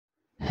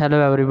Hello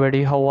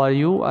everybody, how are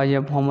you? I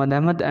am Muhammad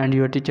Ahmed and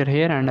your teacher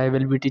here, and I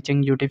will be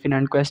teaching you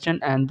different question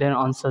and their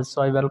answers.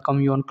 So I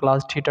welcome you on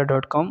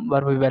classtheta.com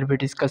where we will be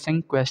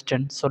discussing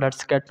questions. So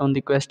let's get on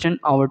the question.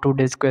 Our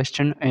today's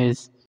question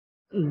is: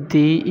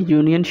 the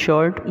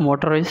uninsured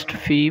motorist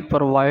fee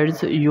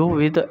provides you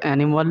with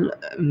animal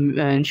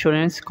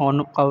insurance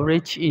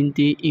coverage in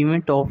the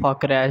event of a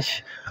crash.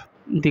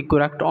 The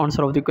correct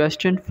answer of the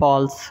question: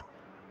 false.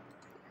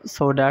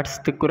 So that's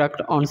the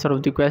correct answer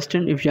of the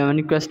question. If you have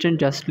any question,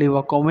 just leave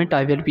a comment.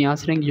 I will be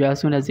answering you as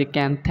soon as I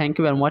can. Thank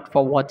you very much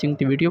for watching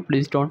the video.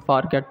 Please don't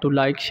forget to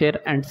like,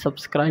 share and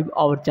subscribe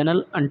our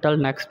channel. Until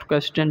next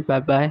question, bye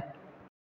bye.